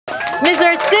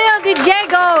Mr. Sil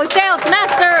Diego, Sales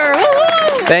Master.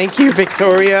 Woo-hoo! Thank you,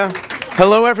 Victoria.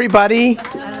 Hello, everybody.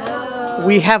 Hello.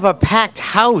 We have a packed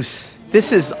house.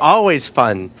 This is always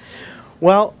fun.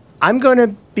 Well, I'm going to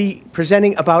be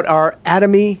presenting about our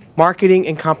Atomy Marketing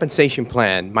and Compensation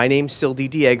Plan. My name's Sil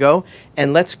Diego,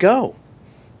 and let's go.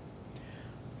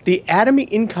 The Atomy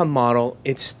income model,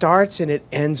 it starts and it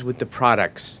ends with the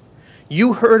products.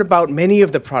 You heard about many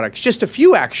of the products, just a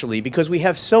few actually, because we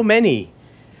have so many.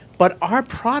 But our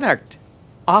product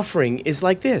offering is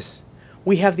like this.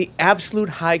 We have the absolute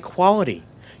high quality.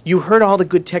 You heard all the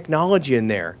good technology in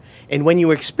there. And when you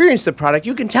experience the product,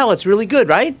 you can tell it's really good,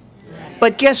 right? Yes.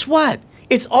 But guess what?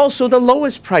 It's also the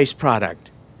lowest price product.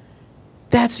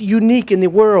 That's unique in the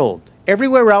world.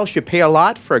 Everywhere else, you pay a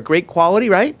lot for a great quality,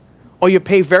 right? Or you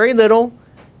pay very little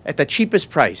at the cheapest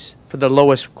price for the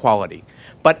lowest quality.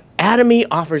 But Atomy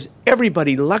offers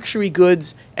everybody luxury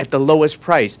goods at the lowest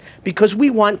price because we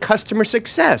want customer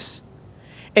success.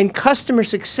 And customer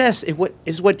success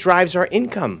is what drives our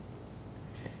income.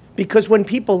 Because when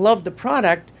people love the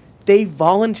product, they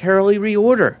voluntarily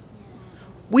reorder.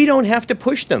 We don't have to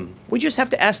push them. We just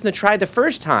have to ask them to try the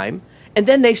first time, and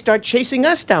then they start chasing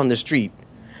us down the street.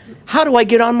 How do I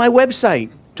get on my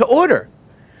website to order?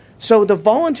 So the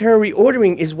voluntary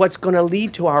reordering is what's going to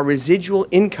lead to our residual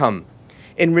income.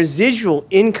 And residual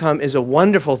income is a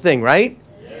wonderful thing, right?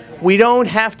 We don't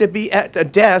have to be at a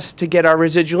desk to get our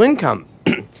residual income.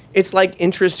 It's like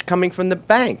interest coming from the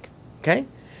bank, okay?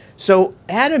 So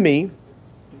Atomy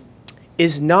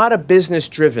is not a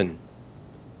business-driven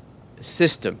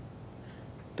system.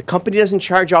 The company doesn't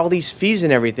charge all these fees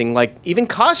and everything, like even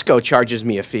Costco charges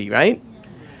me a fee, right?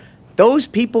 Those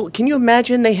people, can you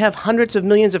imagine they have hundreds of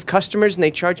millions of customers and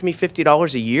they charge me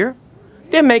 $50 a year?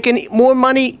 They're making more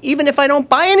money even if I don't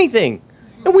buy anything.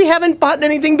 And we haven't bought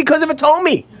anything because of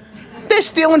Atomy. They're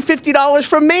stealing $50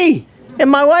 from me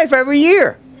and my wife every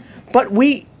year. But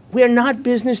we're not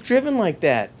business driven like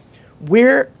that.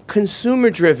 We're consumer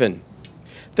driven.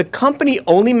 The company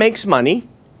only makes money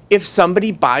if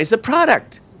somebody buys the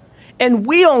product. And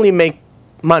we only make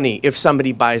money if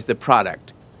somebody buys the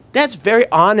product. That's very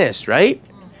honest, right?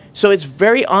 So it's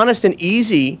very honest and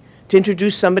easy to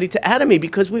introduce somebody to Atomy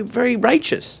because we're very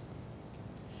righteous.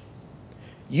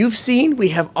 You've seen we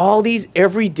have all these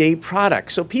everyday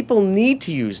products, so people need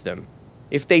to use them.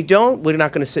 If they don't, we're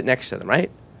not going to sit next to them, right?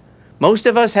 Most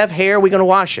of us have hair, we're going to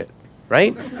wash it,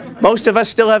 right? Most of us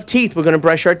still have teeth, we're going to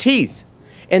brush our teeth.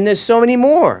 And there's so many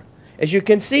more, as you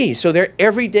can see. So they're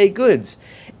everyday goods.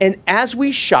 And as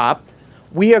we shop,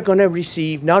 we are going to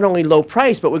receive not only low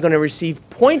price, but we're going to receive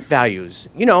point values,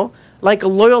 you know, like a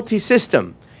loyalty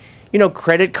system. You know,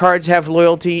 credit cards have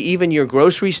loyalty. Even your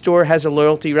grocery store has a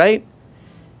loyalty, right?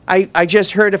 I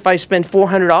just heard if I spend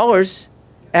 $400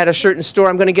 at a certain store,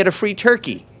 I'm going to get a free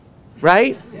turkey,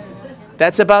 right?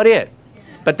 That's about it.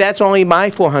 But that's only my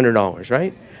 $400,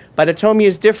 right? But Atomy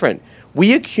is different.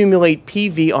 We accumulate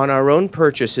PV on our own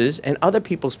purchases and other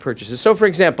people's purchases. So, for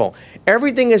example,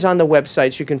 everything is on the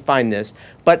website, so you can find this.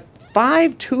 But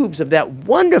 5 tubes of that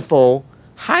wonderful,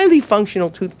 highly functional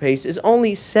toothpaste is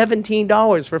only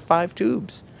 $17 for 5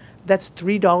 tubes. That's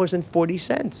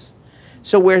 $3.40.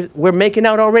 So we're making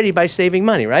out already by saving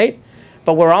money, right?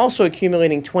 But we're also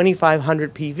accumulating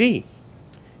 2,500 PV.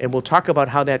 And we'll talk about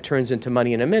how that turns into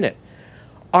money in a minute.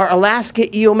 Our Alaska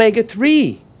E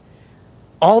Omega-3.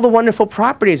 All the wonderful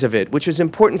properties of it, which is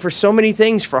important for so many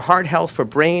things, for heart health, for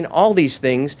brain, all these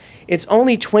things. It's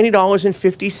only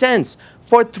 $20.50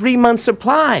 for a 3-month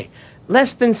supply,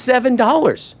 less than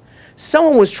 $7.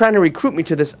 Someone was trying to recruit me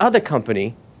to this other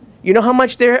company. You know how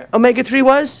much their Omega-3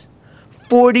 was?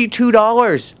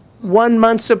 $42, 1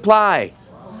 month supply.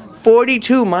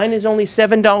 42, mine is only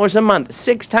 $7 a month,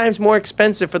 6 times more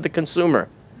expensive for the consumer.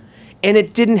 And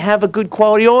it didn't have a good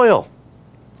quality oil.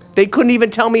 They couldn't even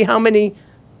tell me how many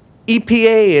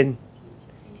EPA and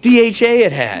DHA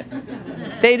it had.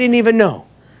 They didn't even know.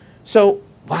 So,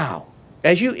 wow.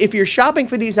 If you're shopping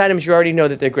for these items, you already know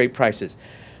that they're great prices.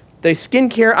 The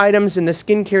skincare items in the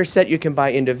skincare set you can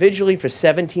buy individually for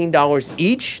 $17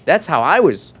 each. That's how I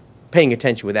was paying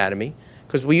attention with Atomy,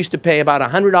 because we used to pay about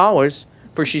 $100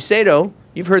 for Shiseido.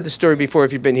 You've heard the story before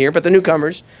if you've been here, but the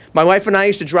newcomers. My wife and I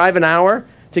used to drive an hour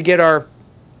to get our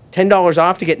 $10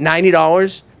 off to get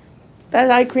 $90. That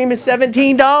eye cream is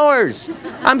 $17.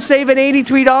 I'm saving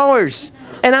 $83.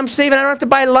 And I'm saving, I don't have to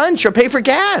buy lunch or pay for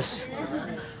gas.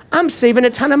 I'm saving a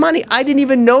ton of money. I didn't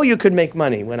even know you could make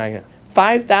money when I got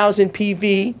 5,000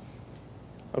 PV,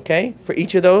 okay, for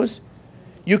each of those.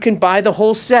 You can buy the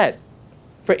whole set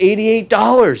for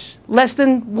 $88, less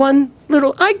than one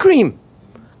little eye cream.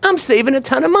 I'm saving a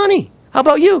ton of money. How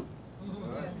about you?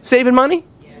 Saving money?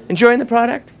 Enjoying the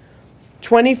product?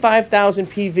 25,000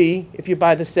 PV if you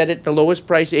buy the set at the lowest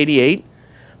price, 88.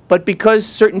 But because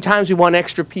certain times we want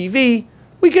extra PV,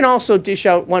 we can also dish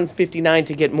out 159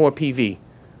 to get more PV.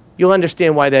 You'll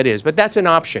understand why that is, but that's an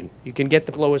option. You can get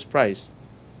the lowest price.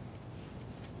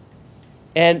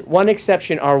 And one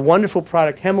exception, our wonderful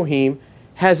product, Hemoheme,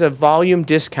 has a volume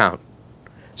discount.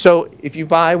 So if you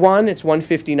buy one, it's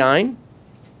 159,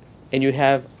 and you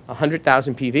have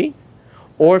 100,000 PV.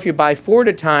 Or if you buy 4 at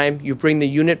a time, you bring the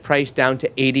unit price down to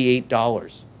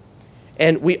 $88.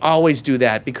 And we always do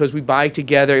that because we buy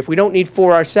together. If we don't need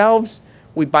 4 ourselves,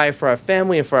 we buy it for our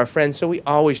family and for our friends. So we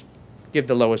always give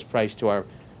the lowest price to our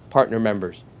partner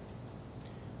members.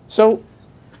 So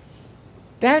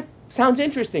that sounds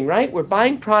interesting, right? We're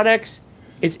buying products,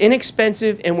 it's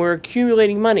inexpensive, and we're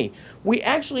accumulating money. We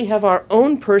actually have our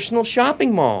own personal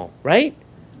shopping mall, right?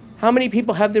 How many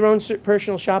people have their own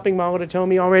personal shopping mall at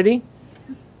Atomi already?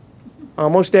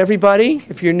 Almost everybody.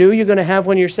 If you're new, you're going to have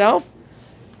one yourself.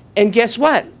 And guess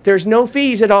what? There's no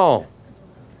fees at all.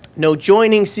 No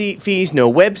joining fees,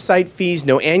 no website fees,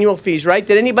 no annual fees, right?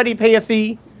 Did anybody pay a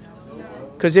fee?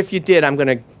 Because if you did, I'm going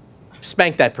to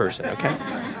spank that person, okay?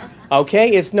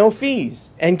 Okay, it's no fees.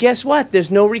 And guess what? There's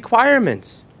no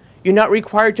requirements. You're not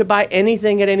required to buy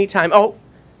anything at any time. Oh,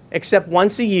 except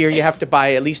once a year, you have to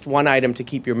buy at least one item to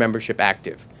keep your membership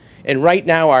active. And right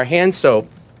now, our hand soap,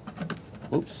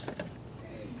 oops,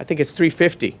 I think it's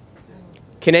 $3.50.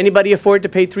 Can anybody afford to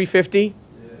pay $3.50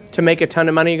 to make a ton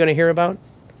of money you're going to hear about?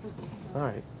 All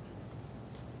right.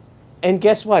 And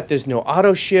guess what? There's no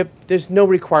auto ship. There's no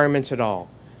requirements at all.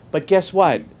 But guess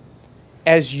what?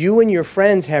 As you and your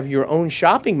friends have your own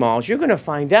shopping malls, you're going to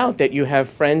find out that you have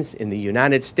friends in the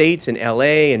United States, in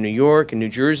LA, and New York, and New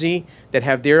Jersey that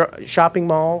have their shopping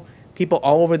mall, people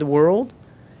all over the world.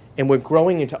 And we're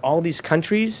growing into all these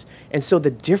countries. And so the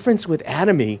difference with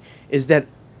Atomy is that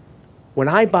when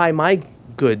I buy my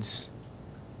goods,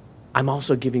 I'm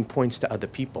also giving points to other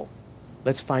people.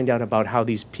 Let's find out about how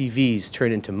these PVs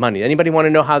turn into money. Anybody want to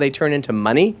know how they turn into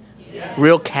money? Yes.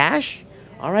 Real cash?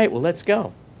 All right, well, let's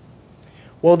go.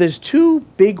 Well, there's 2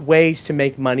 big ways to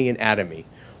make money in Atomy.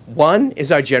 One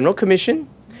is our general commission.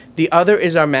 The other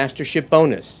is our mastership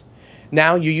bonus.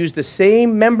 Now, you use the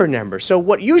same member number. So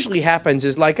what usually happens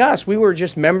is, like us, we were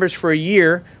just members for a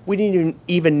year. We didn't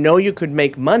even know you could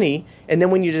make money. And then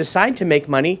when you decide to make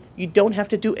money, you don't have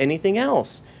to do anything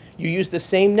else. You use the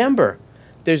same number.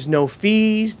 There's no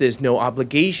fees, there's no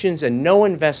obligations, and no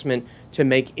investment to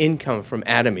make income from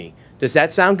Atomy. Does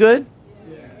that sound good?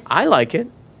 Yes. I like it.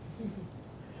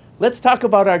 Let's talk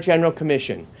about our general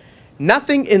commission.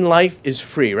 Nothing in life is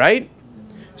free, right?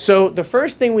 So the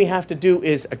first thing we have to do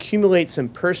is accumulate some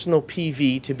personal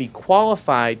PV to be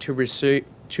qualified to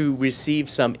receive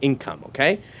some income,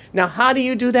 okay? Now, how do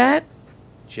you do that?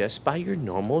 Just by your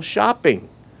normal shopping.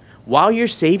 While you're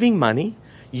saving money,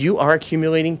 you are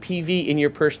accumulating PV in your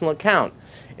personal account.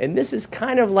 And this is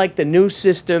kind of like the new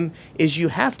system is you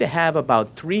have to have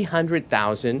about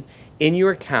 300,000 in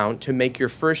your account to make your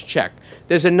first check.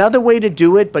 There's another way to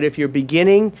do it, but if you're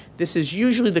beginning, this is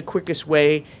usually the quickest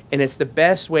way, and it's the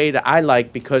best way that I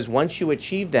like because once you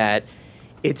achieve that,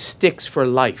 it sticks for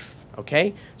life,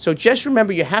 okay? So just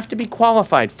remember, you have to be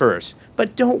qualified first,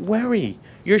 but don't worry.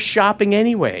 You're shopping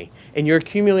anyway, and you're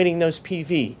accumulating those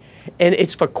PV. And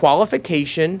it's for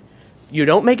qualification. You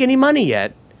don't make any money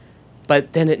yet,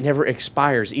 but then it never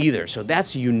expires either. So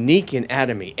that's unique in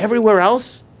Atomy. Everywhere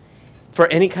else, for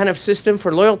any kind of system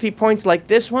for loyalty points like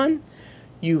this one,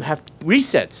 you have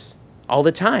resets all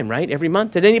the time, right? Every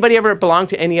month. Did anybody ever belong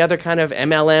to any other kind of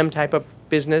MLM type of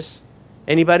business?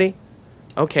 Anybody?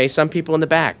 Okay, some people in the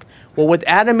back. Well, with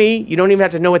Atomy, you don't even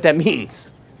have to know what that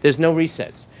means. There's no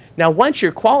resets. Now, once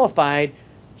you're qualified,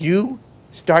 you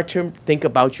start to think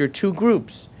about your 2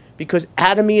 groups because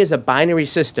Atomy is a binary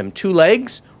system, 2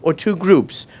 legs or 2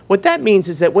 groups. What that means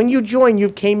is that when you join, you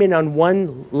came in on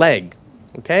 1 leg,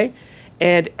 okay?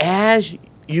 And as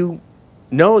you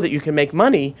know that you can make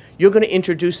money, you're going to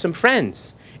introduce some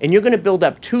friends. And you're going to build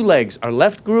up 2 legs, a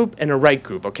left group and a right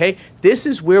group, okay? This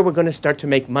is where we're going to start to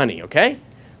make money, okay?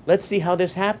 Let's see how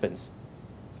this happens.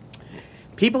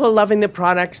 People are loving the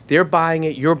products, they're buying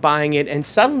it, you're buying it, and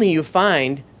suddenly you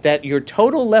find that your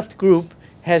total left group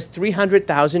has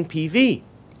 300,000 PV.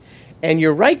 And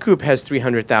your right group has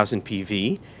 300,000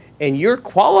 PV. And you're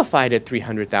qualified at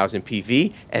 300,000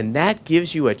 PV, and that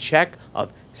gives you a check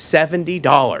of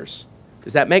 $70.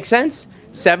 Does that make sense?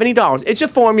 $70. It's a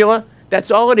formula.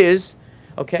 That's all it is,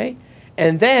 okay?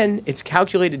 And then it's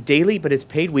calculated daily, but it's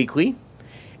paid weekly.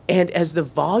 And as the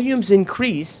volumes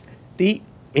increase, the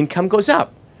income goes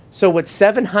up. So with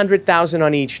 700,000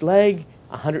 on each leg,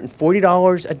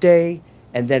 $140 a day,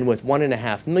 And then with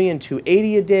 1.5 million,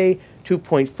 280 a day,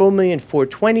 2.4 million,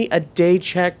 420 a day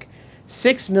check,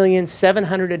 6 million,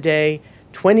 700 a day,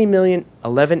 20 million,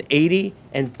 1180,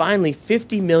 and finally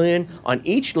 50 million on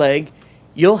each leg,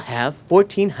 you'll have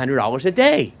 $1,400 a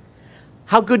day.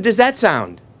 How good does that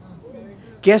sound?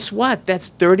 Guess what?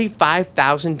 That's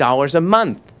 $35,000 a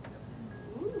month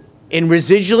in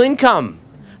residual income.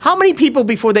 How many people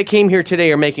before they came here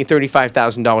today are making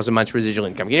 $35,000 a month residual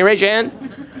income? Can you raise your hand?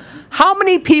 How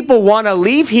many people want to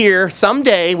leave here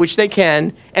someday, which they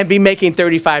can, and be making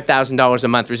 $35,000 a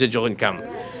month residual income?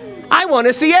 I want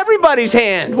to see everybody's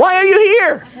hand. Why are you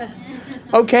here?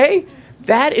 Okay?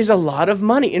 That is a lot of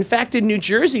money. In fact, in New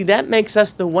Jersey, that makes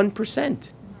us the 1%.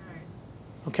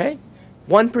 Okay?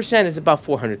 1% is about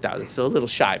 400,000, so a little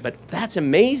shy, but that's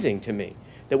amazing to me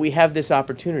that we have this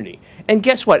opportunity. And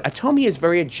guess what? Atomi is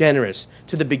very generous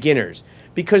to the beginners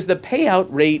because the payout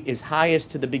rate is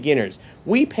highest to the beginners.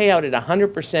 We pay out at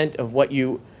 100% of what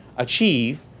you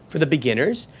achieve for the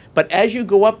beginners, but as you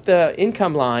go up the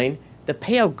income line, the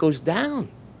payout goes down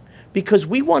because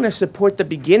we want to support the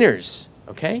beginners,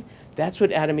 okay? That's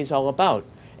what Atomy is all about.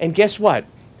 And guess what?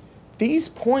 These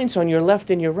points on your left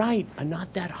and your right are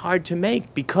not that hard to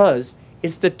make because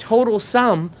it's the total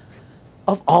sum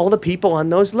of all the people on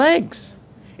those legs.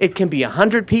 It can be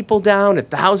 100 people down,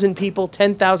 1,000 people,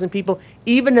 10,000 people,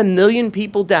 even 1,000,000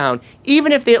 people down.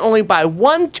 Even if they only buy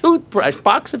one toothbrush,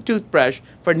 box of toothbrush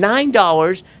for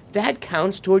 $9, that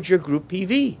counts towards your group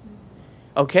PV.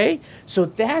 Okay? So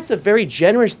that's a very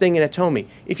generous thing in Atomy.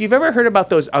 If you've ever heard about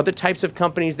those other types of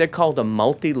companies, they're called a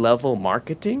multi-level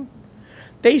marketing.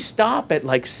 They stop at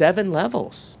like 7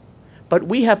 levels. But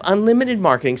we have unlimited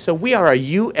marketing, so we are a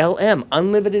ULM,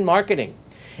 unlimited marketing.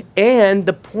 And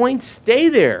the points stay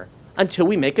there until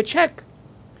we make a check.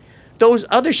 Those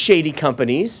other shady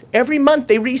companies, every month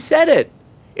they reset it.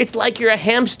 It's like you're a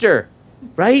hamster,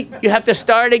 right? You have to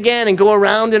start again and go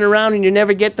around and you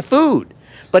never get the food.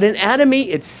 But in Atomy,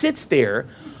 it sits there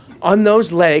on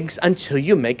those legs until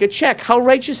you make a check. How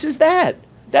righteous is that?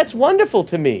 That's wonderful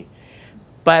to me.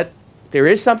 But there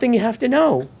is something you have to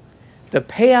know. The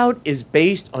payout is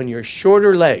based on your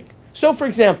shorter leg. So for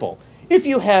example, if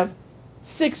you have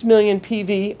 6 million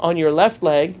PV on your left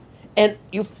leg and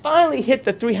you finally hit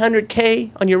the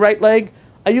 300K on your right leg,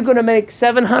 are you going to make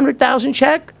 700,000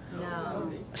 check?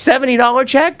 No. $70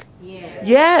 check? Yes.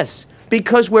 Yes,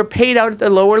 because we're paid out at the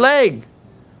lower leg.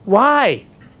 Why?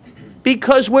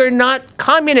 Because we're not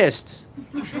communists.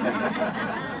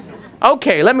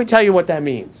 Okay, let me tell you what that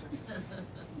means.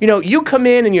 You know, you come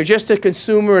in and you're just a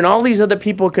consumer and all these other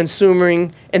people are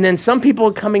consuming, and then some people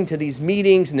are coming to these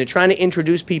meetings and they're trying to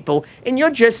introduce people, and you're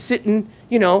just sitting,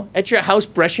 you know, at your house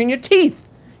brushing your teeth.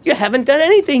 You haven't done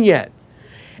anything yet.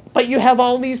 But you have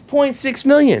all these 0.6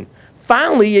 million.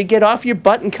 Finally, you get off your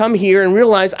butt and come here and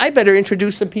realize, I better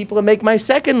introduce some people to make my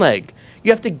second leg.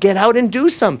 You have to get out and do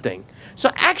something.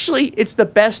 So actually, it's the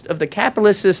best of the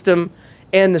capitalist system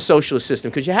and the socialist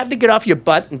system, because you have to get off your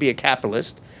butt and be a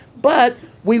capitalist, but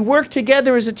we work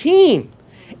together as a team.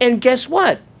 And guess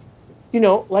what? You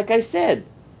know, like I said,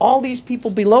 all these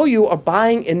people below you are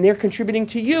buying and they're contributing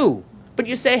to you. But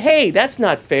you say, hey, that's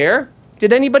not fair.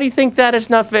 Did anybody think that it's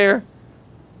not fair?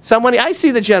 Somebody, I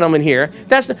see the gentleman here.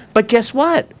 But guess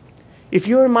what? If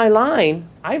you're in my line,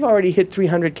 I've already hit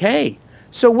 300K.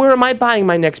 So where am I buying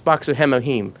my next box of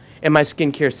Hemoheme and my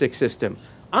Skincare 6 system?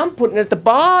 I'm putting it at the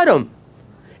bottom.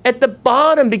 At the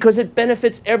bottom because it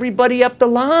benefits everybody up the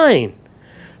line.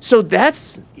 So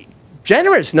that's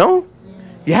generous, no?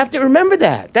 You have to remember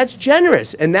that. That's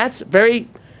generous, and that's very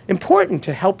important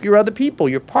to help your other people,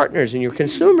 your partners and your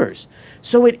consumers.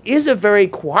 So it is a very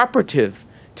cooperative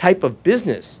type of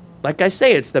business. Like I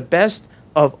say, it's the best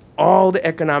of all the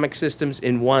economic systems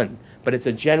in one, but it's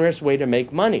a generous way to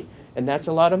make money, and that's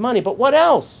a lot of money. But what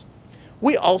else?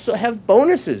 We also have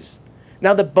bonuses.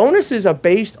 Now, the bonuses are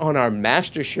based on our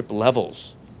mastership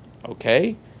levels,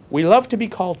 okay? We love to be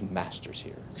called masters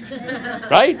here,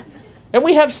 right? And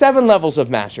we have 7 levels of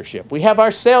mastership. We have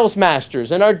our sales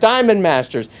masters and our diamond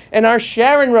masters and our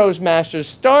Sharon Rose masters,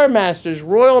 star masters,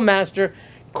 royal master,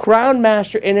 crown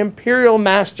master, and imperial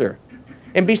master.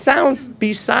 And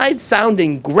besides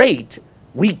sounding great,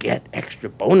 we get extra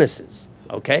bonuses,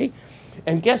 okay?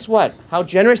 And guess what? How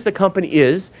generous the company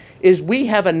is we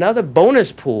have another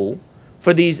bonus pool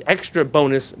for these extra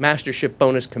bonus, mastership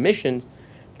bonus commissions,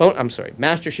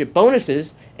 mastership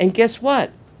bonuses, and guess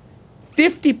what?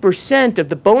 50% of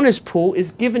the bonus pool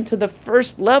is given to the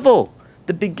first level,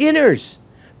 the beginners,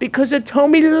 because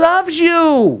Atomy loves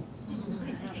you.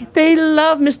 They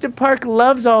love, Mr. Park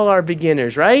loves all our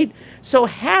beginners, right? So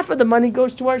half of the money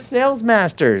goes to our sales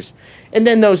masters. And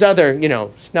then those other, you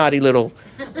know, snotty little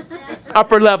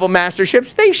upper level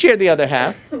masterships, they share the other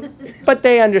half. But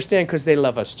they understand because they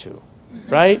love us too,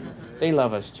 right? They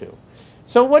love us too.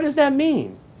 So what does that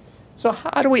mean? So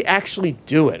how do we actually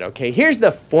do it? Okay, here's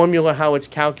the formula, how it's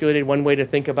calculated. One way to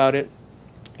think about it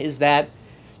is that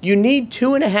you need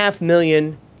 2.5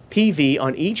 million PV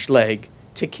on each leg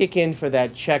to kick in for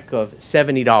that check of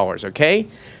 $70, okay?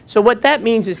 So what that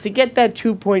means is to get that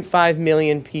 2.5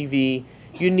 million PV,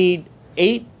 you need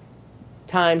 8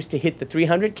 times to hit the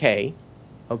 300K,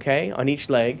 okay, on each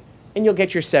leg, and you'll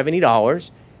get your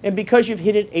 $70. And because you've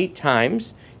hit it 8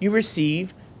 times, you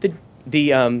receive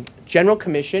the general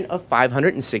commission of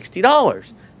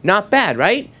 $560. Not bad,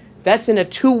 right? That's in a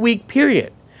 2-week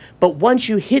period. But once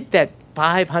you hit that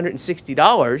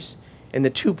 $560 and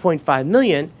the 2.5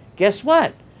 million, guess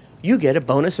what? You get a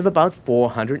bonus of about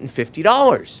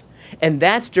 $450. And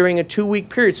that's during a 2-week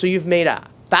period. So you've made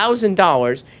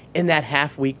 $1,000 in that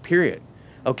half-week period.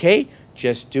 Okay?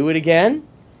 Just do it again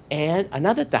and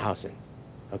another 1,000.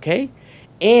 Okay?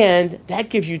 And that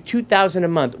gives you $2,000 a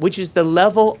month, which is the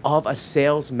level of a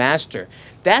sales master.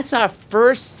 That's our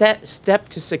first step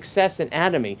to success in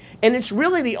Atomy. And it's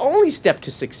really the only step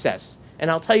to success. And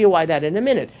I'll tell you why that in a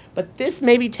minute. But this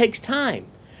maybe takes time.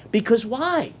 Because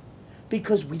why?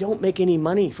 Because we don't make any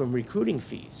money from recruiting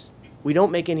fees. We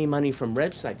don't make any money from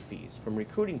website fees, from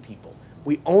recruiting people.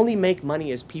 We only make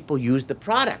money as people use the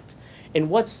product. And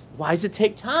why does it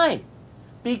take time?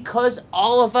 Because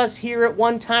all of us here at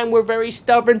one time were very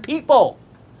stubborn people.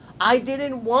 I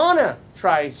didn't want to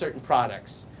try certain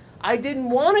products. I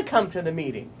didn't want to come to the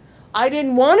meeting. I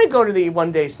didn't want to go to the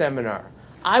one-day seminar.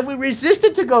 I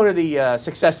resisted to go to the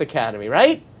Success Academy,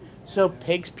 right? So it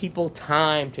takes people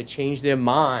time to change their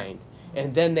mind.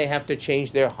 And then they have to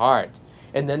change their heart.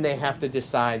 And then they have to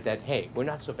decide that, hey, we're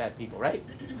not so bad people, right?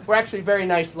 We're actually very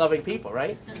nice, loving people,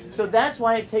 right? So that's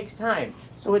why it takes time.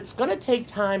 So it's going to take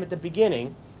time at the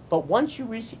beginning, but once you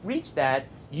reach that,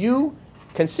 you're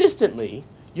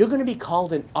going to be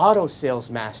called an auto sales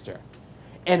master.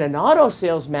 And an auto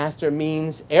sales master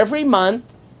means every month,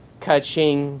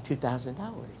 ka-ching,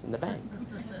 $2,000 in the bank.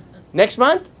 Next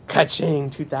month, ka-ching,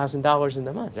 $2,000 in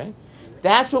the month, right?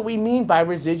 That's what we mean by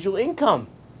residual income.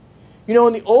 You know,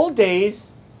 in the old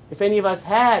days, if any of us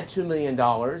had $2 million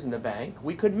in the bank,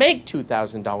 we could make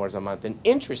 $2,000 a month in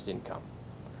interest income.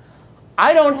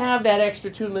 I don't have that extra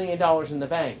 $2 million in the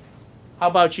bank. How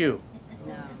about you?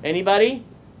 No. Anybody?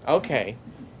 Okay.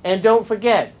 And don't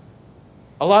forget,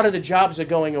 a lot of the jobs are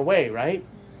going away, right?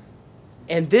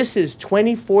 And this is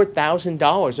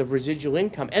 $24,000 of residual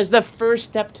income as the first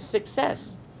step to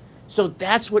success. So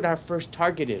that's what our first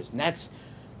target is.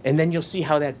 And then you'll see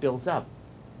how that builds up.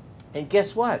 And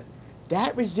guess what?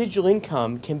 That residual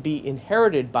income can be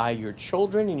inherited by your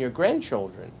children and your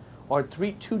grandchildren, or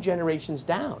 2 generations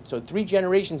down. So 3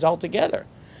 generations altogether.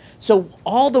 So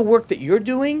all the work that you're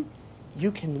doing,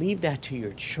 you can leave that to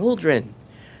your children.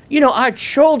 You know, our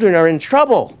children are in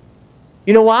trouble.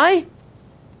 You know why?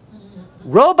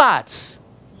 Robots.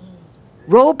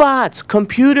 Robots,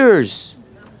 computers.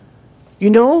 You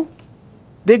know,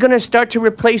 they're going to start to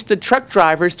replace the truck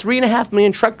drivers. 3.5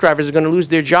 million truck drivers are going to lose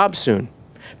their jobs soon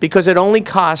because it only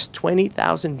costs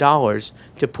 $20,000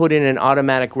 to put in an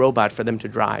automatic robot for them to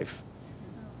drive.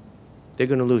 They're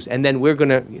going to lose. And then we're going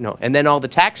to, you know, and then all the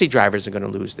taxi drivers are going to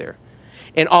lose their,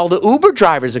 and all the Uber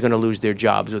drivers are going to lose their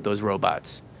jobs with those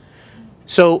robots.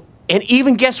 So, and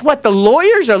even guess what? The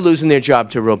lawyers are losing their job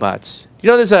to robots. You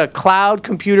know, there's a cloud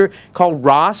computer called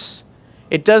Ross.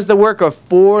 It does the work of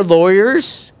 4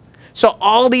 lawyers. So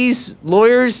all these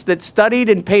lawyers that studied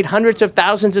and paid hundreds of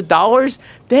thousands of dollars,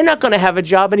 they're not going to have a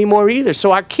job anymore either.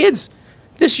 So our kids,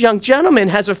 this young gentleman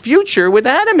has a future with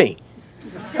Atomy.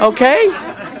 Okay?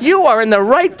 You are in the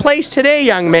right place today,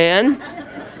 young man.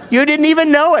 You didn't even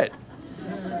know it.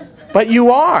 But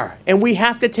you are. And we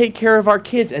have to take care of our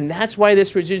kids. And that's why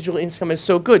this residual income is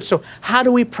so good. So how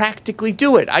do we practically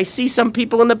do it? I see some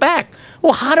people in the back.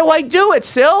 Well, how do I do it,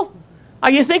 Sil?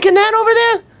 Are you thinking that over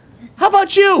there? How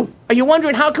about you? Are you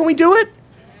wondering how can we do it?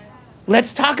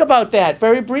 Let's talk about that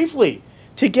very briefly.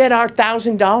 To get our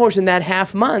 $1,000 in that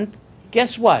half month,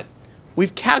 guess what?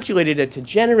 We've calculated it to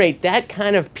generate that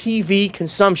kind of PV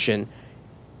consumption.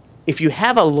 If you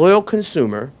have a loyal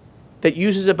consumer that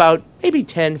uses about maybe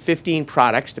 10, 15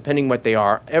 products, depending what they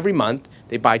are, every month,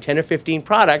 they buy 10 or 15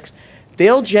 products,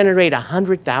 they'll generate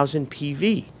 100,000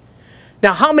 PV.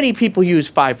 Now, how many people use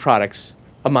 5 products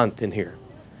a month in here?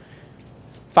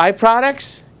 5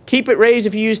 products? Keep it raised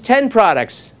if you use 10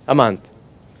 products a month.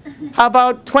 How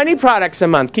about 20 products a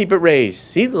month? Keep it raised.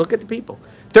 See, look at the people.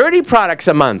 30 products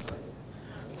a month.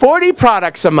 40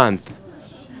 products a month.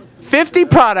 50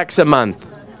 products a month.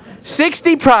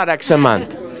 60 products a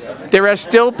month. There are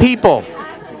still people.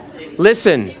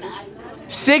 Listen,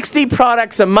 60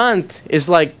 products a month is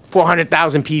like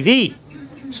 400,000 PV.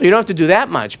 So you don't have to do that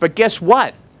much. But guess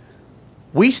what?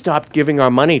 We stopped giving our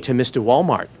money to Mr.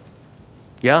 Walmart.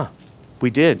 Yeah, we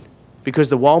did. Because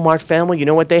the Walmart family, you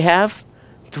know what they have?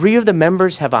 3 of the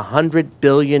members have $100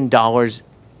 billion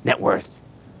net worth.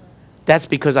 That's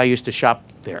because I used to shop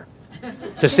there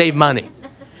to save money.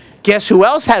 Guess who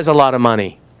else has a lot of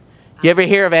money? You ever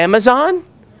hear of Amazon?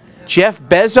 Jeff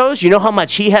Bezos, you know how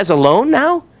much he has alone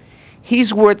now?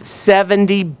 He's worth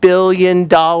 $70 billion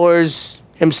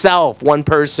himself, one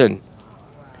person.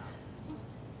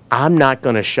 I'm not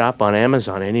going to shop on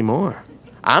Amazon anymore.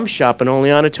 I'm shopping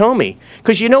only on Atomi.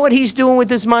 Because you know what he's doing with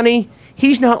his money?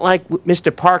 He's not like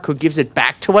Mr. Park who gives it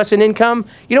back to us in income.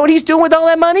 You know what he's doing with all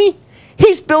that money?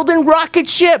 He's building rocket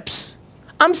ships.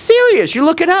 I'm serious. You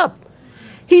look it up.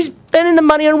 He's spending the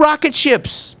money on rocket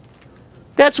ships.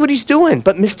 That's what he's doing.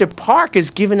 But Mr. Park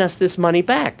is giving us this money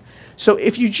back. So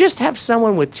if you just have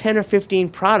someone with 10 or 15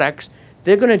 products,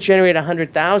 they're going to generate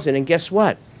 100,000. And guess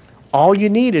what? All you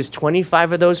need is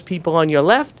 25 of those people on your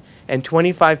left and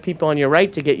 25 people on your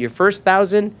right to get your first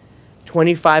 1,000,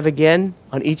 25 again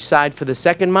on each side for the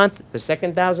second month, the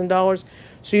second $1,000.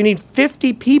 So you need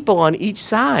 50 people on each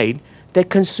side that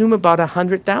consume about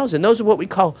 100,000. Those are what we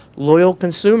call loyal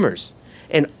consumers.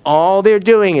 And all they're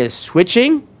doing is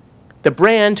switching the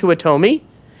brand to Atomi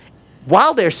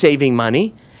while they're saving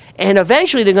money. And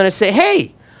eventually they're going to say,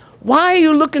 hey, why are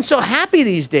you looking so happy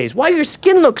these days? Why your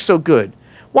skin looks so good?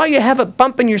 Why you have a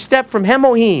bump in your step from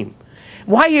Hemoheme?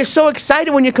 Why you're so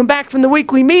excited when you come back from the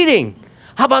weekly meeting?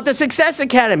 How about the Success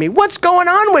Academy? What's going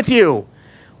on with you?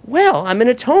 Well, I'm in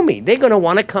Atomi. They're going to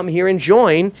want to come here and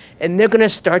join, and they're going to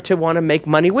start to want to make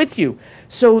money with you.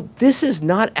 So this is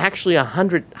not actually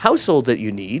 100 households that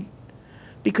you need,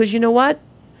 because you know what?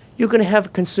 You're going to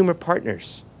have consumer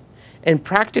partners. And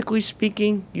practically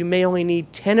speaking, you may only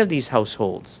need 10 of these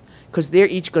households, because they're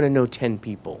each going to know 10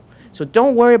 people. So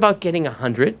don't worry about getting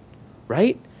 100,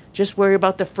 right? Just worry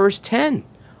about the first 10.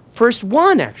 First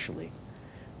one, actually.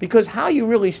 Because how you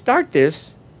really start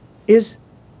this is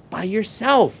by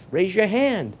yourself. Raise your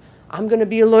hand. I'm going to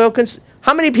be a loyal consumer.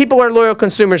 How many people are loyal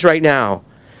consumers right now?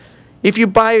 If you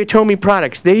buy Atomi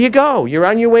products, there you go. You're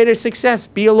on your way to success.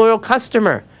 Be a loyal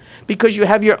customer because you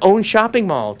have your own shopping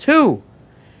mall. 2,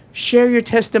 share your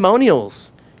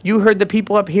testimonials. You heard the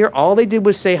people up here. All they did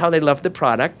was say how they loved the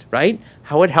product, right?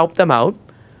 How it helped them out.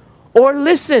 Or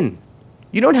listen.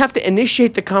 You don't have to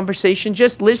initiate the conversation.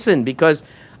 Just listen, because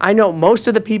I know most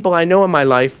of the people I know in my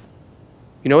life,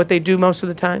 you know what they do most of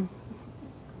the time?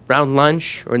 Around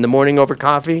lunch or in the morning over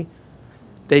coffee?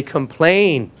 They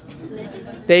complain.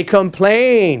 They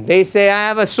complain. They say, I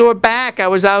have a sore back. I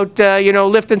was out,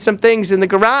 lifting some things in the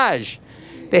garage.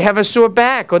 They have a sore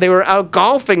back, or they were out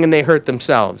golfing and they hurt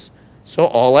themselves. So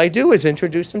all I do is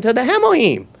introduce them to the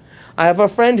Hemoheme. I have a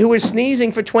friend who was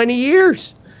sneezing for 20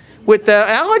 years with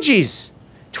allergies.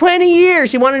 20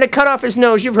 years. He wanted to cut off his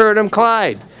nose. You've heard him,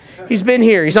 Clyde. He's been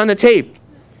here. He's on the tape.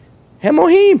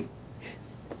 Hemoheme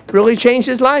really changed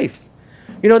his life.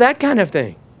 You know, that kind of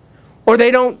thing. Or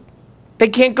they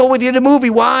can't go with you to the movie.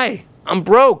 Why? I'm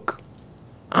broke.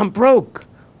 I'm broke.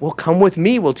 Well, come with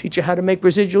me. We'll teach you how to make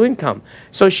residual income.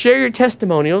 So share your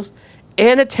testimonials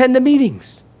and attend the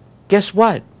meetings. Guess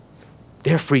what?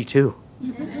 They're free too.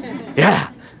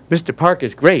 Yeah, Mr. Park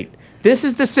is great. This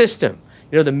is the system.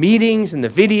 You know, the meetings and the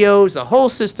videos, the whole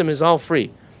system is all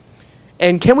free.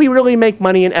 And can we really make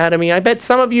money in Atomi? I bet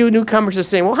some of you newcomers are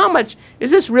saying, well, how much?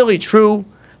 Is this really true?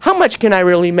 How much can I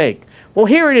really make? Well,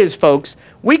 here it is, folks.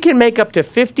 We can make up to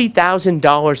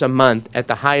 $50,000 a month at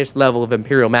the highest level of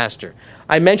Imperial Master.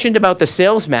 I mentioned about the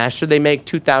Sales Master. They make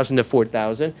 $2,000 to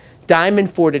 $4,000.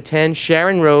 Diamond, 4 to 10.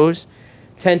 Sharon Rose,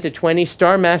 10 to 20.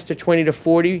 Star Master, 20 to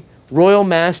 40. Royal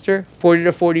Master, 40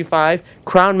 to 45.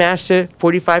 Crown Master,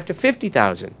 45 to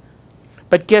 50,000.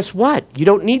 But guess what? You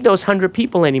don't need those 100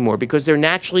 people anymore because they're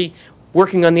naturally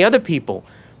working on the other people.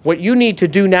 What you need to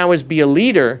do now is be a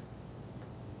leader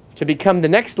to become the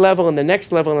next level and the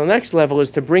next level and the next level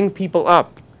is to bring people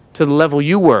up to the level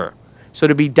you were. So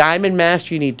to be Diamond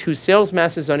Master, you need 2 Sales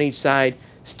Masters on each side.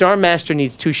 Star Master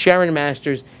needs 2 Sharon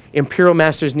Masters. Imperial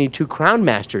Masters need 2 Crown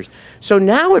Masters. So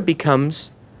now it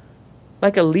becomes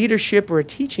like a leadership or a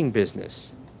teaching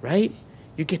business, right?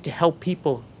 You get to help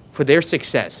people for their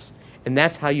success, and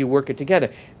that's how you work it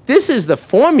together. This is the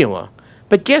formula,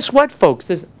 but guess what, folks?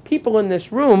 There's people in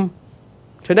this room.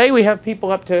 Today we have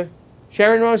people up to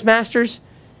Sharon Rose Masters.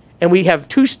 And we have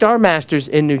 2 Star Masters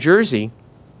in New Jersey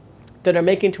that are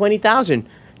making 20,000.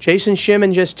 Jason Shim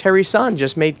and just Terry Sun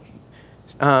just made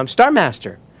Star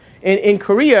Master. In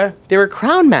Korea, there are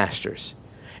Crown Masters.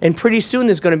 And pretty soon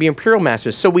there's going to be Imperial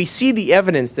Masters. So we see the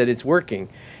evidence that it's working.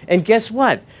 And guess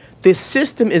what? This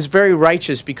system is very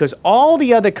righteous because all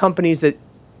the other companies that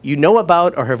you know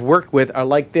about or have worked with are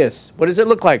like this. What does it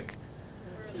look like?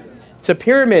 It's a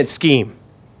pyramid scheme.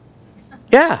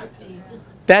 Yeah.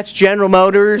 That's General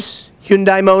Motors,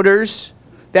 Hyundai Motors.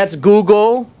 That's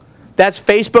Google. That's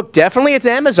Facebook. Definitely it's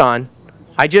Amazon.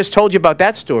 I just told you about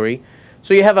that story.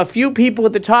 So you have a few people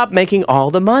at the top making all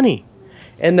the money.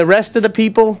 And the rest of the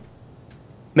people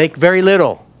make very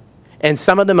little. And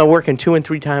some of them are working 2 and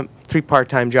 3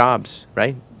 part-time jobs,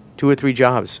 right? 2 or 3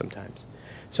 jobs sometimes.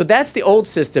 So that's the old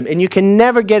system, and you can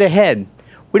never get ahead.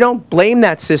 We don't blame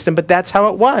that system, but that's how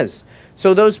it was.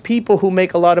 So those people who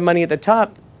make a lot of money at the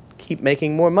top keep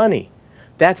making more money.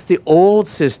 That's the old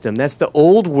system. That's the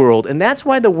old world, and that's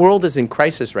why the world is in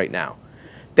crisis right now.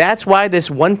 That's why this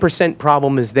 1%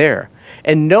 problem is there.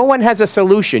 And no one has a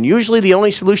solution. Usually the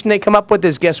only solution they come up with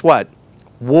is, guess what?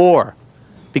 War.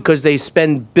 Because they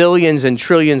spend billions and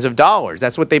trillions of dollars.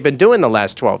 That's what they've been doing the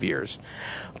last 12 years.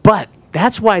 But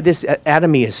that's why this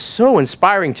Atomy is so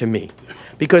inspiring to me.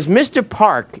 Because Mr.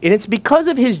 Park, and it's because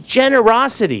of his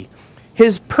generosity,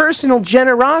 his personal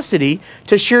generosity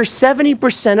to share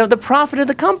 70% of the profit of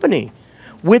the company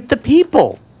with the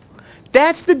people.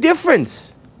 That's the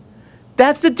difference.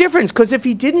 That's the difference, because if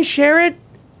he didn't share it,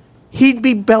 he'd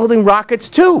be building rockets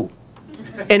too.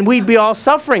 And we'd be all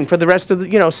suffering for the rest of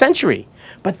the century.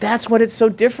 But that's what it's so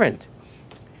different.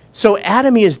 So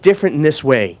Atomy is different in this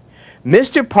way.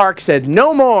 Mr. Park said,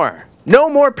 no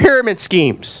more pyramid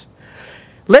schemes.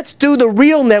 Let's do the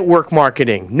real network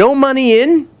marketing. No money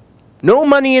in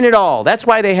at all. That's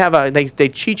why they have they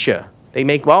cheat you. They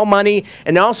make all money,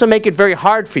 and they also make it very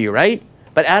hard for you, right?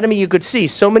 But Atomy, you could see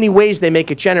so many ways they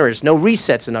make it generous, no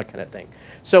resets and that kind of thing.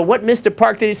 So what Mr.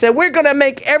 Park did, he said, we're going to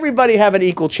make everybody have an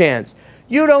equal chance.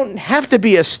 You don't have to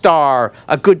be a star,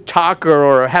 a good talker,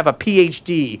 or have a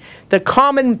PhD. The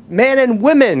common man and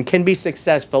women can be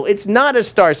successful. It's not a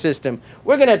star system.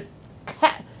 We're going to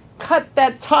cut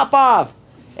that top off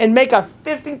and make a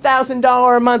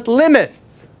 $50,000 a month limit.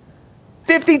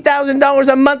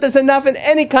 $50,000 a month is enough in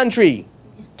any country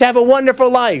to have a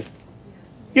wonderful life.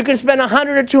 You can spend $100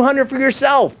 or $200 for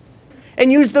yourself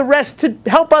and use the rest to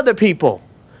help other people.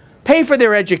 Pay for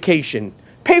their education.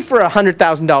 Pay for a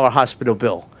 $100,000 hospital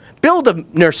bill. Build a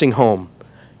nursing home.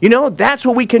 You know, that's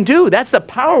what we can do. That's the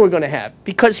power we're going to have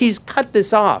because he's cut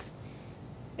this off.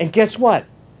 And guess what?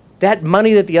 That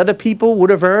money that the other people would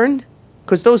have earned,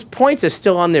 because those points are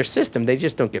still on their system, they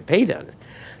just don't get paid on it.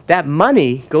 That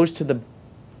money goes to the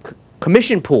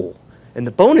commission pool and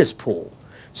the bonus pool.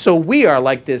 So we are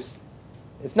like this.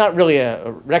 It's not really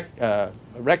a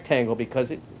rectangle because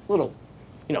it's a little,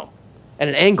 at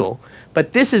an angle.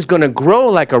 But this is going to grow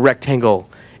like a rectangle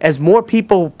as more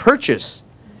people purchase.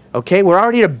 Okay, we're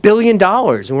already at $1 billion,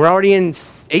 and we're already in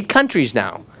 8 countries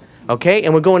now. Okay,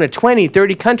 and we're going to 20,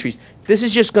 30 countries. This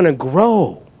is just going to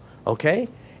grow. Okay,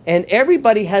 and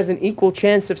everybody has an equal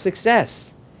chance of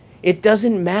success. It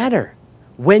doesn't matter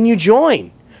when you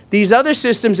join. These other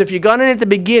systems, if you got in at the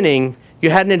beginning,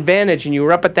 you had an advantage and you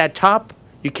were up at that top.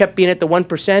 You kept being at the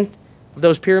 1% of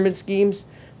those pyramid schemes.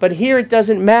 But here it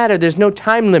doesn't matter. There's no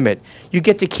time limit. You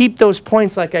get to keep those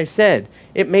points, like I said.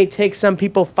 It may take some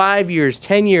people 5 years,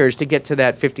 10 years to get to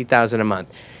that $50,000 a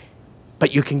month.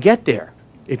 But you can get there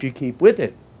if you keep with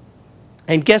it.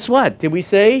 And guess what? Did we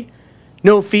say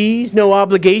no fees, no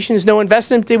obligations, no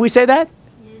investment? Did we say that?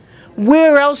 Yes.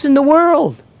 Where else in the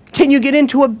world can you get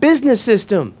into a business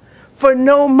system for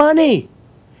no money?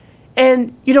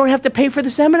 And you don't have to pay for the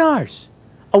seminars.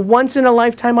 A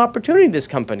once-in-a-lifetime opportunity, this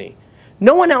company.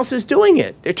 No one else is doing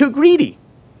it. They're too greedy.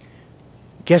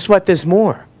 Guess what? There's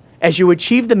more. As you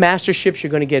achieve the masterships, you're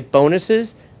going to get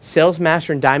bonuses. Sales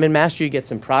Master and Diamond Master, you get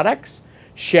some products.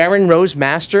 Sharon Rose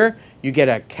Master, you get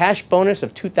a cash bonus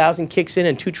of $2,000 kicks in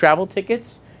and 2 travel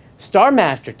tickets. Star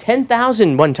Master,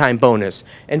 $10,000 one-time bonus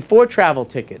and 4 travel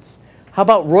tickets. How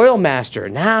about Royal Master?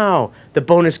 Now the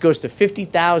bonus goes to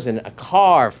 $50,000, a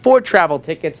car, 4 travel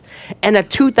tickets, and a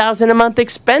 $2,000 a month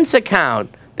expense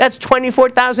account. That's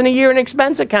 $24,000 a year in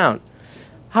expense account.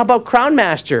 How about Crown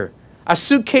Master? A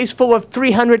suitcase full of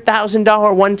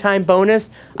 $300,000 one-time bonus,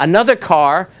 another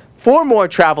car, 4 more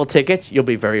travel tickets. You'll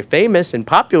be very famous and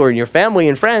popular in your family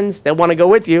and friends. They'll want to go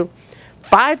with you.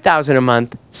 $5,000 a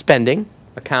month spending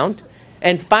account.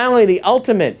 And finally, the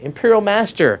ultimate Imperial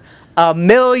Master, $1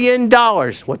 million.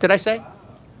 What did I say?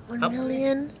 1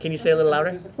 million. Can you say a little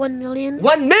louder? 1 million.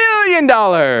 $1 million.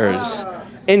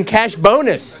 in cash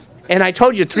bonus. And I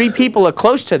told you 3 people are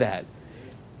close to that.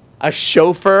 A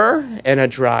chauffeur and a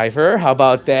driver. How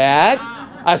about that?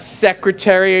 A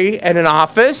secretary and an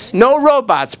office. No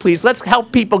robots, please. Let's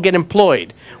help people get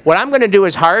employed. What I'm going to do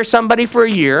is hire somebody for a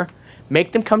year,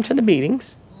 make them come to the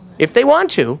meetings if they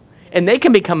want to, and they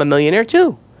can become a millionaire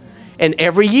too. And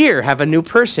every year have a new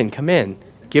person come in,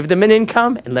 give them an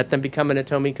income, and let them become an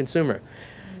Atomi consumer.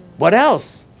 What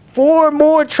else? 4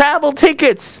 more travel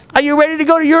tickets. Are you ready to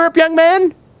go to Europe, young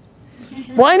man?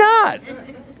 Why not?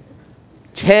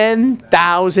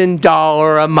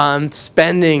 $10,000 a month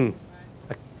spending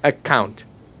account.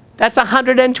 That's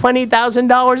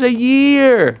 $120,000 a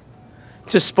year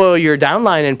to spoil your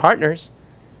downline and partners.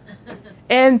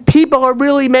 And people are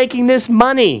really making this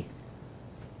money.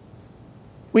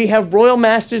 We have Royal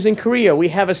Masters in Korea. We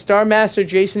have a Star Master,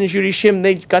 Jason and Judy Shim.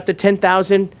 They got the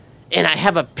 10,000. And I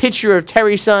have a picture of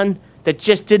Terry's son that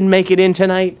just didn't make it in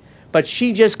tonight. But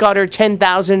she just got her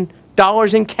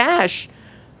 $10,000 in cash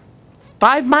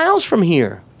 5 miles from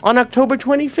here on October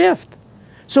 25th.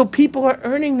 So people are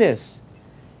earning this.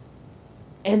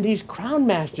 And these Crown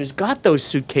Masters got those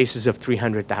suitcases of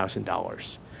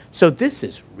 $300,000. So this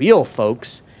is real,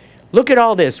 folks. Look at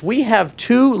all this. We have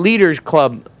 2 Leaders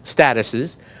Club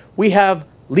statuses. We have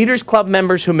Leaders Club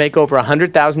members who make over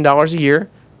 $100,000 a year,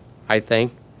 I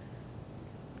think.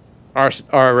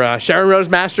 Our Sharon Rose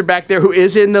Master back there who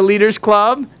is in the Leaders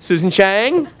Club, Susan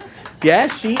Chang.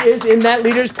 Yes, she is in that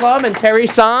Leaders Club, and Terry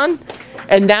San.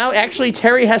 And now, actually,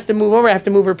 Terry has to move over. I have to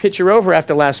move her picture over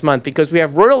after last month because we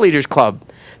have Royal Leaders Club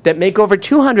that make over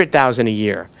 $200,000 a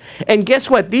year. And guess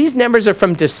what? These numbers are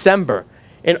from December.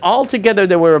 And altogether,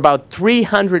 there were about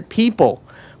 300 people.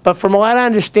 But from what I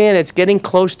understand, it's getting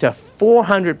close to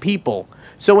 400 people.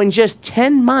 So in just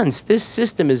 10 months, this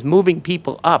system is moving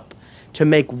people up to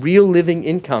make real living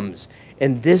incomes.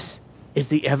 And this is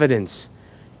the evidence.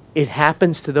 It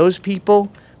happens to those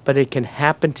people, but it can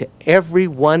happen to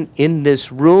everyone in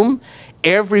this room,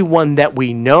 everyone that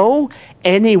we know,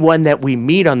 anyone that we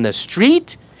meet on the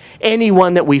street,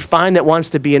 anyone that we find that wants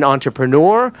to be an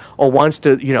entrepreneur or wants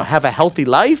to, have a healthy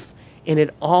life. And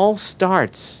it all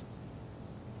starts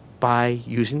by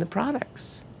using the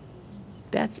products.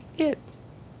 That's it.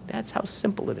 That's how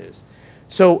simple it is.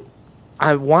 So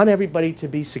I want everybody to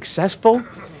be successful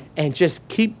and just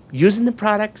keep using the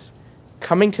products,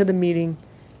 coming to the meeting,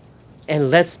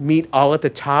 and let's meet all at the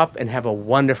top and have a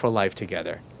wonderful life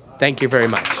together. Thank you very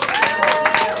much.